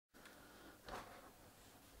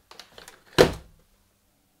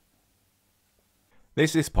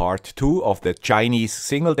This is part 2 of the Chinese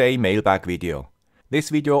single-day mailbag video. This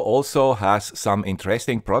video also has some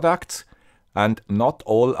interesting products, and not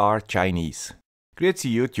all are Chinese. Grüezi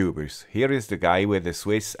YouTubers, here is the guy with a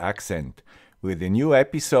Swiss accent, with a new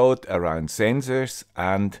episode around sensors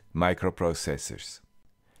and microprocessors.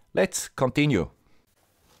 Let's continue.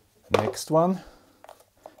 Next one,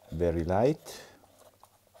 very light.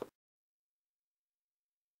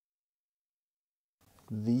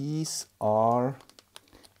 These are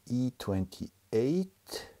E28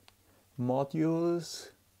 modules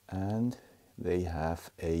and they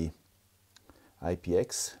have a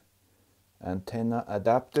IPX antenna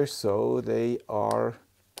adapter, so they are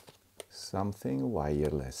something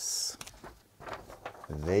wireless.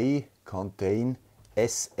 They contain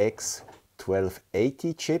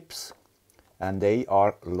SX1280 chips and they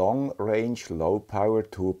are long-range, low-power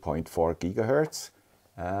 2.4 GHz,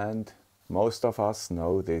 and most of us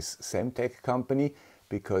know this Semtech company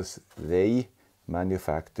because they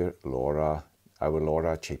manufacture LoRa, our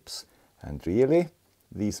LoRa chips. And really,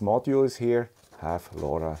 these modules here have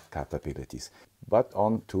LoRa capabilities, but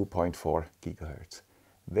on 2.4 GHz.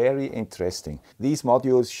 Very interesting. These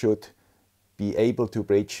modules should be able to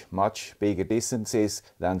bridge much bigger distances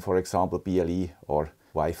than, for example, BLE or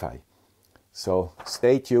Wi-Fi. So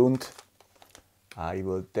stay tuned. I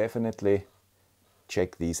will definitely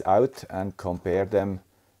check these out and compare them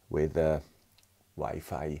with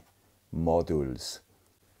Wi-Fi modules.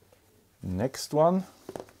 Next one.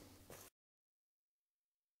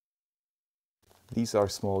 These are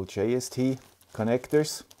small JST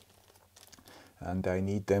connectors and I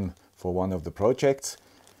need them for one of the projects.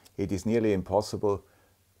 It is nearly impossible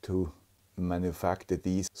to manufacture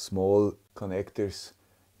these small connectors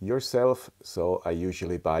yourself, so I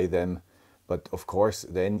usually buy them. But of course,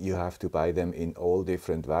 then you have to buy them in all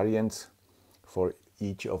different variants for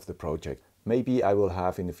each of the projects. Maybe I will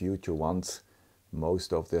have in the future once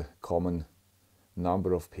most of the common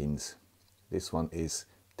number of pins. This one is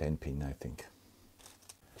 10 pin, I think.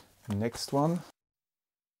 Next one.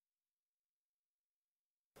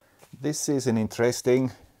 This is an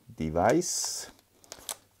interesting device.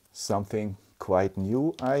 Something quite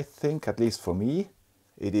new, I think, at least for me.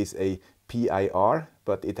 It is a PIR,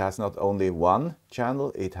 but it has not only one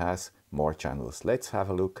channel, it has more channels. Let's have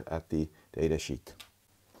a look at the datasheet.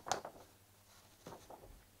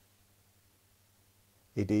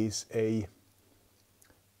 It is a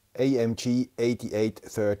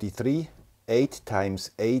AM612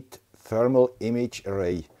 8x8 thermal image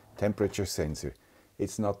array temperature sensor.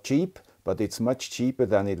 It's not cheap, but it's much cheaper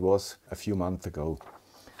than it was a few months ago.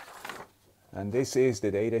 And this is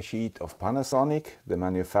the datasheet of Panasonic, the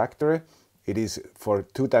manufacturer. It is for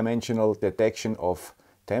two-dimensional detection of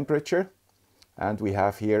temperature. And we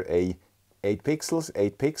have here a 8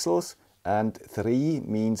 pixels, and 3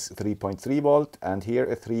 means 3.3 volt, and here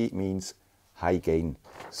a 3 means high gain.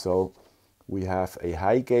 So we have a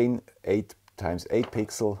high gain 8x8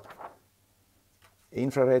 pixel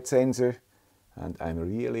infrared sensor, and I'm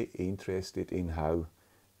really interested in how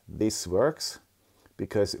this works,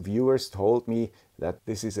 because viewers told me that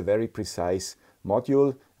this is a very precise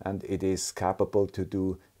module and it is capable to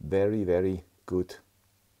do very, very good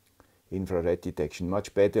infrared detection,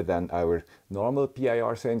 much better than our normal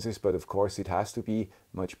PIR sensors, but of course it has to be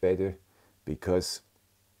much better because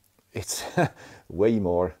it's way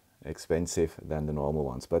more expensive than the normal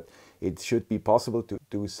ones. But it should be possible to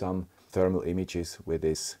do some thermal images with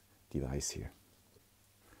this device here.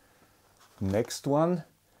 Next one,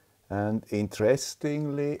 and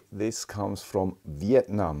interestingly, this comes from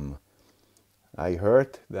Vietnam. I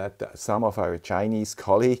heard that some of our Chinese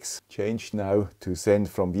colleagues changed now to send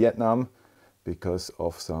from Vietnam because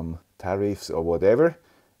of some tariffs or whatever.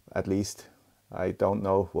 At least I don't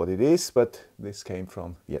know what it is, but this came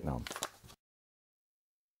from Vietnam.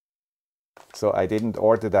 So I didn't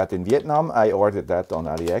order that in Vietnam, I ordered that on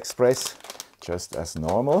AliExpress, just as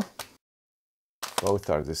normal. Both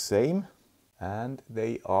are the same, and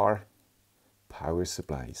they are power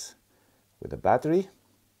supplies with a battery.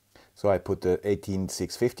 So I put the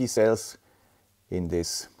 18650 cells in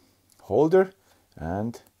this holder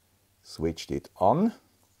and switched it on.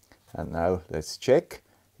 And now let's check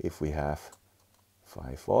if we have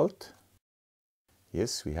 5 volt.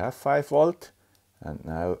 Yes, we have 5 volt. And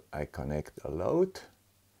now I connect a load.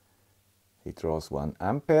 It draws 1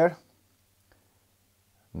 ampere.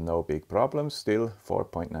 No big problem, still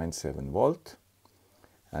 4.97 volt.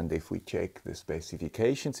 And if we check the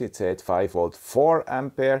specifications, it said 5 volt 4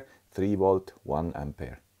 ampere, 3 volt 1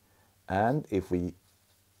 ampere. And if we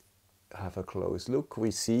have a close look,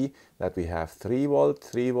 we see that we have 3 volt,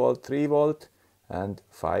 3 volt, 3 volt, and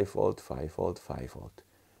 5 volt, 5 volt, 5 volt.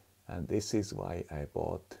 And this is why I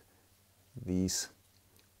bought these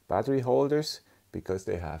battery holders, because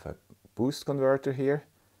they have a boost converter here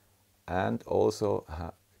and also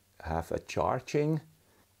have a charging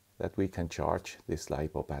that we can charge this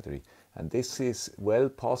LiPo battery. And this is well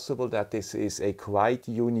possible that this is a quite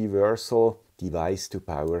universal device to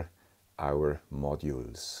power our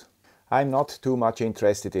modules. I'm not too much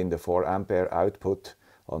interested in the 4 ampere output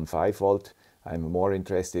on 5 volt. I'm more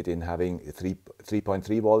interested in having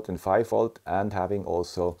 3.3 volt and 5 volt, and having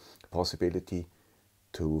also the possibility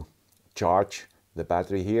to charge the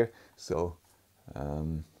battery here. So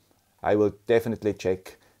I will definitely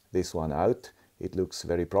check this one out. It looks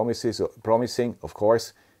very promising. Of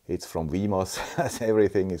course, it's from VMOS, as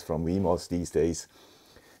everything is from VMOS these days.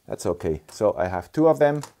 That's okay. So I have 2 of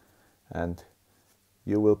them, and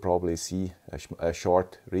you will probably see a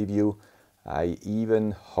short review. I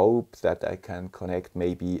even hope that I can connect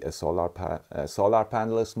maybe a solar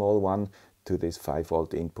panel, a small one, to this 5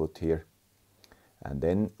 volt input here. And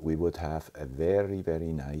then we would have a very,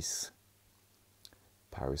 very nice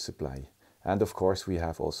power supply. And of course we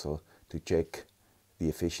have also to check the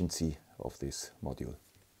efficiency of this module.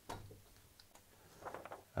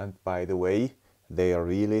 And by the way, they are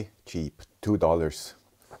really cheap, $2,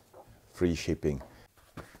 free shipping.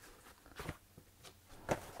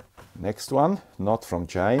 Next one, not from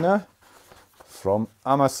China, from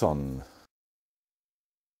Amazon.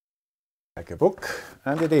 Like a book,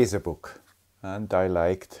 and it is a book. And I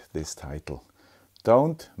liked this title,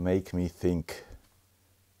 Don't Make Me Think.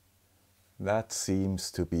 That seems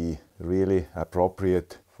to be really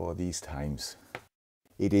appropriate for these times.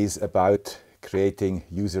 It is about creating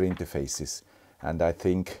user interfaces, and I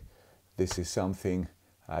think this is something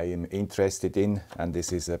I am interested in, and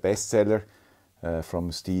this is a bestseller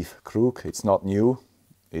from Steve Krug. It's not new,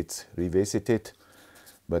 it's revisited,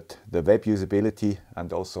 but the web usability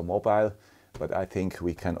and also mobile. But I think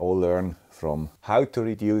we can all learn from how to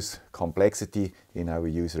reduce complexity in our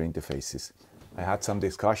user interfaces. I had some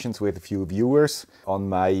discussions with a few viewers on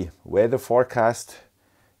my weather forecast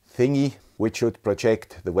thingy, which should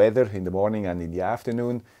project the weather in the morning and in the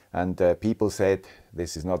afternoon. And people said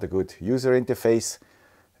this is not a good user interface.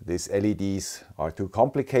 These LEDs are too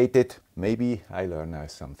complicated. Maybe I learn now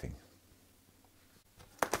something.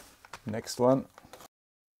 Next one.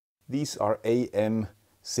 These are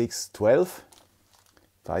AM612,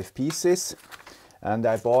 5 pieces. And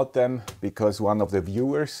I bought them because one of the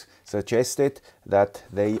viewers suggested that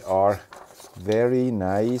they are very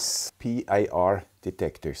nice PIR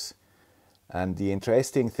detectors. And the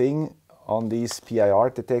interesting thing on these PIR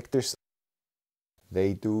detectors,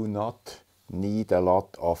 they do not need a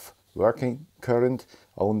lot of working current,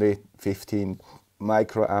 only 15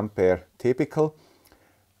 microampere typical,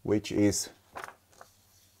 which is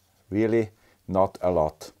really not a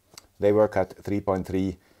lot. They work at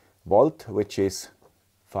 3.3 volt, which is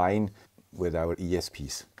fine with our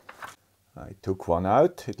ESPs. I took one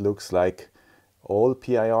out. It looks like all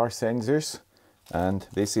PIR sensors, and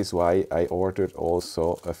this is why I ordered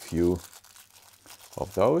also a few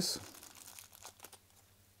of those.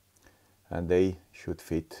 And they should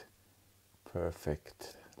fit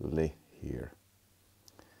perfectly here.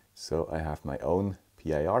 So I have my own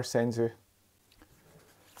PIR sensor.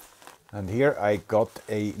 And here I got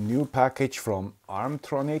a new package from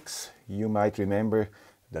Armtronics. You might remember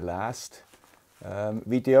the last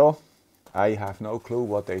video. I have no clue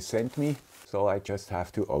what they sent me, so I just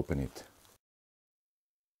have to open it.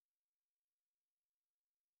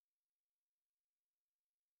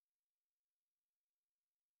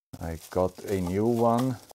 I got a new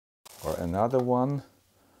one, or another one,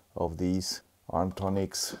 of these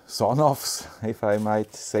Armtronics Sonoffs, if I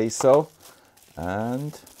might say so.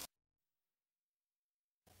 And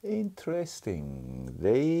interesting,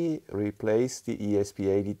 they replaced the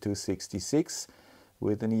ESP8266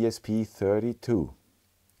 with an ESP32.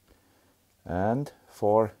 And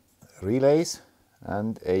for relays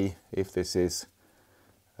and if this is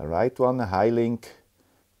a right one, a high-link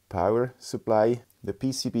power supply. The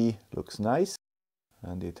PCB looks nice,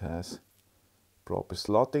 and it has proper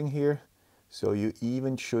slotting here, so you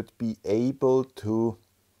even should be able to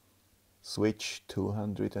switch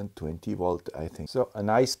 220 volt, I think. So a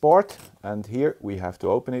nice board, and here we have to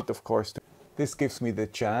open it, of course. This gives me the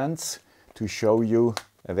chance to show you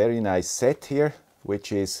a very nice set here,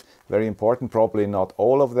 which is very important, probably not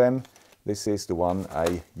all of them. This is the one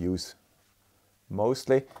I use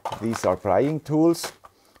mostly. These are prying tools,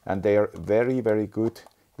 and they are very, very good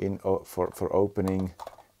for opening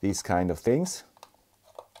these kind of things.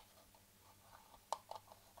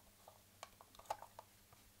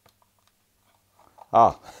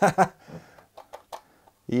 Ah,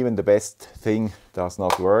 even the best thing does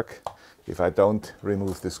not work if I don't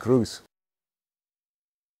remove the screws.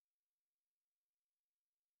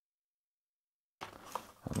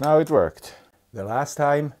 Now it worked. The last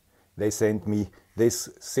time they sent me this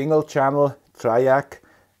single channel triac,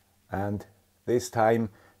 and this time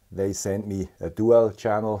they sent me a dual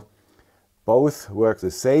channel. Both work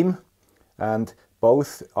the same and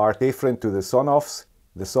both are different to the Sonoffs.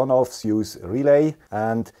 The Sonoffs use relay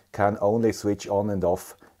and can only switch on and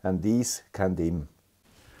off, and these can dim.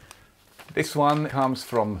 This one comes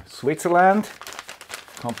from Switzerland,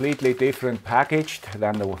 completely different packaged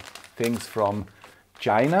than the things from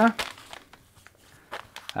China.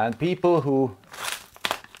 And people who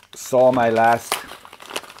saw my last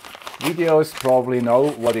videos probably know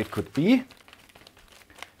what it could be.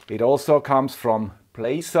 It also comes from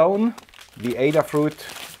Playzone, the Adafruit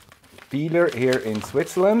dealer here in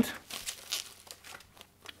Switzerland.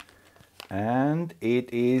 And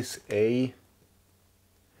it is a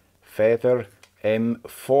Feather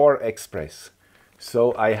M4 Express.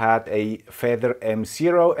 So I had a Feather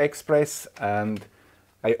M0 Express, and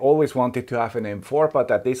I always wanted to have an M4,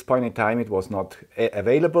 but at this point in time it was not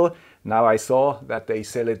available. Now I saw that they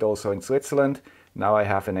sell it also in Switzerland. Now I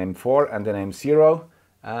have an M4 and an M0,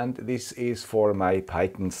 and this is for my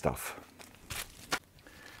Python stuff.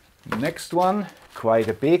 Next one, quite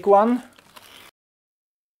a big one.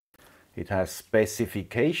 It has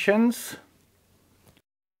specifications.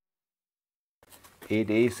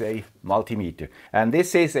 It is a multimeter, and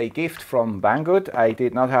this is a gift from Banggood. I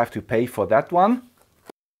did not have to pay for that one.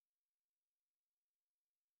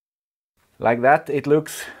 Like that it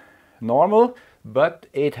looks normal, but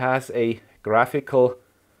it has a graphical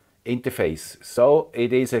interface. So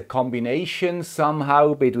it is a combination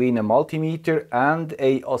somehow between a multimeter and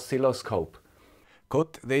an oscilloscope.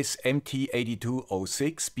 Could this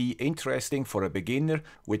MT8206 be interesting for a beginner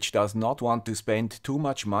which does not want to spend too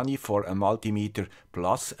much money for a multimeter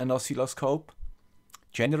plus an oscilloscope?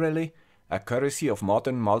 Generally, accuracy of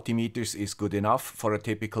modern multimeters is good enough for a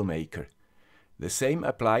typical maker. The same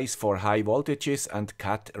applies for high voltages and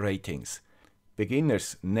CAT ratings.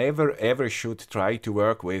 Beginners never ever should try to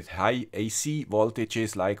work with high AC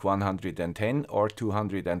voltages like 110 or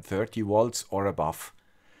 230 volts or above.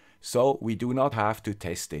 So we do not have to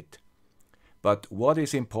test it. But what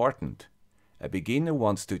is important? A beginner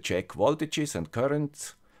wants to check voltages and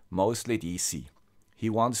currents, mostly DC. He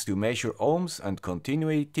wants to measure ohms and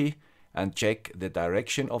continuity and check the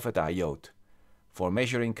direction of a diode. For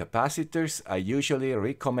measuring capacitors, I usually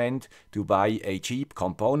recommend to buy a cheap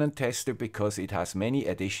component tester because it has many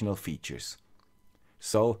additional features.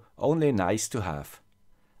 So only nice to have.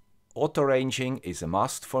 Auto ranging is a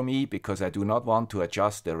must for me because I do not want to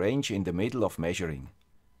adjust the range in the middle of measuring.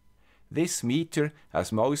 This meter,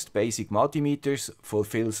 as most basic multimeters,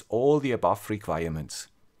 fulfills all the above requirements.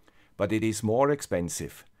 But it is more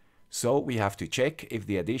expensive, so we have to check if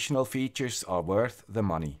the additional features are worth the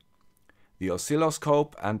money. The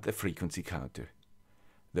oscilloscope and the frequency counter.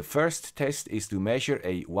 The first test is to measure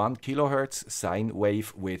a 1 kHz sine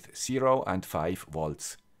wave with 0 and 5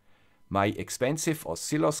 volts. My expensive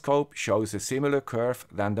oscilloscope shows a similar curve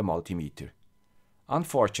than the multimeter.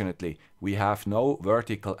 Unfortunately, we have no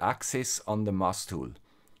vertical axis on the MUS tool,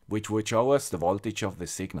 which would show us the voltage of the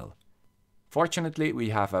signal. Fortunately, we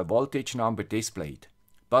have a voltage number displayed,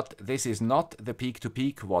 but this is not the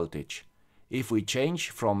peak-to-peak voltage. If we change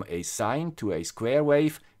from a sine to a square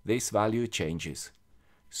wave, this value changes.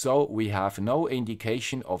 So we have no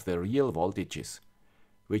indication of the real voltages,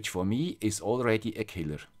 which for me is already a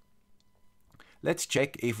killer. Let's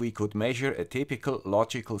check if we could measure a typical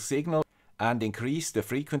logical signal and increase the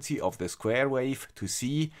frequency of the square wave to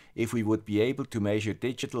see if we would be able to measure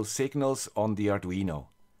digital signals on the Arduino.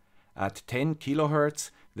 At 10 kHz,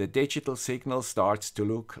 the digital signal starts to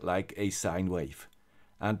look like a sine wave.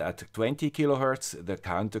 And at 20 kHz, the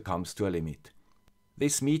counter comes to a limit.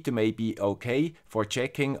 This meter may be okay for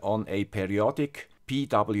checking on a periodic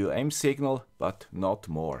PWM signal, but not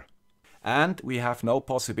more. And we have no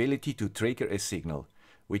possibility to trigger a signal,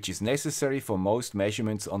 which is necessary for most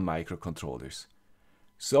measurements on microcontrollers.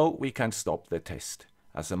 So we can stop the test.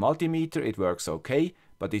 As a multimeter it works okay,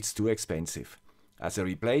 but it's too expensive. As a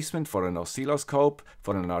replacement for an oscilloscope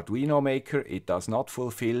for an Arduino maker, it does not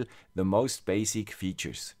fulfill the most basic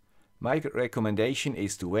features. My recommendation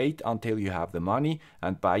is to wait until you have the money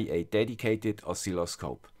and buy a dedicated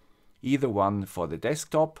oscilloscope. Either one for the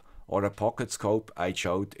desktop or a pocket scope I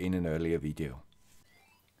showed in an earlier video.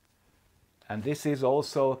 And this is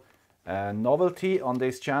also a novelty on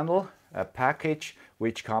this channel, a package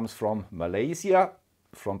which comes from Malaysia,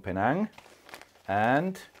 from Penang.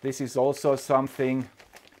 And this is also something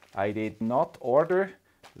I did not order.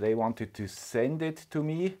 They wanted to send it to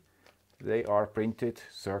me. They are printed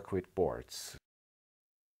circuit boards.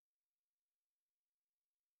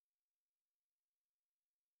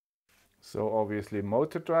 So obviously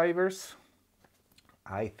motor drivers.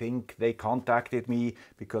 I think they contacted me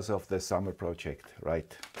because of the summer project,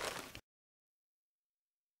 right?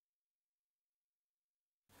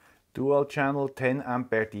 Dual channel 10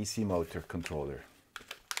 ampere DC motor controller.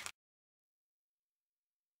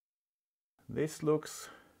 This looks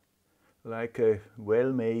like a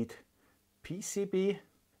well-made PCB.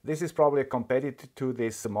 This is probably a competitor to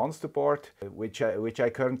this monster board, which I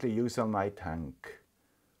currently use on my tank.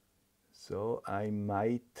 So I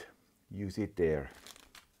might use it there.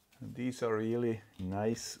 And these are really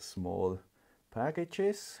nice small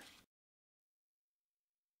packages.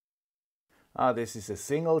 This is a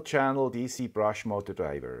single channel DC brush motor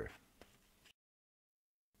driver.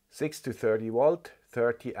 6 to 30 volt,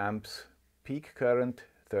 30 amps peak current,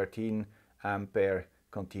 13 ampere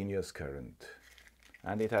continuous current.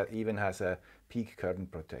 And it even has a peak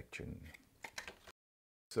current protection.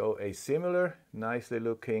 So a similar, nicely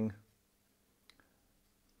looking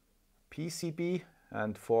PCB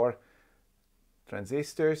and 4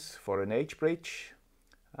 transistors for an H-bridge,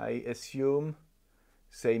 I assume.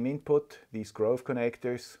 Same input, these Grove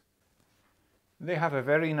connectors. They have a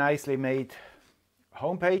very nicely made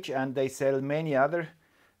homepage and they sell many other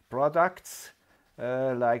products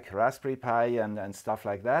like Raspberry Pi and stuff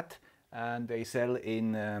like that. And they sell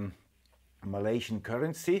in Malaysian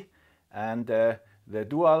currency. And the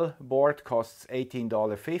dual board costs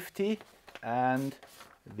 $18.50 and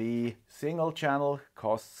the single channel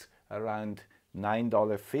costs around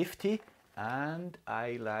 $9.50. And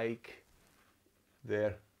I like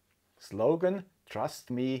their slogan,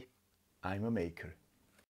 "Trust me, I'm a maker."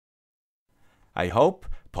 I hope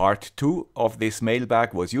part 2 of this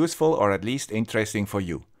mailbag was useful or at least interesting for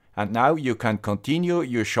you. And now you can continue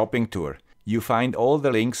your shopping tour. You find all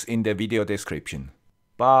the links in the video description.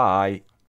 Bye!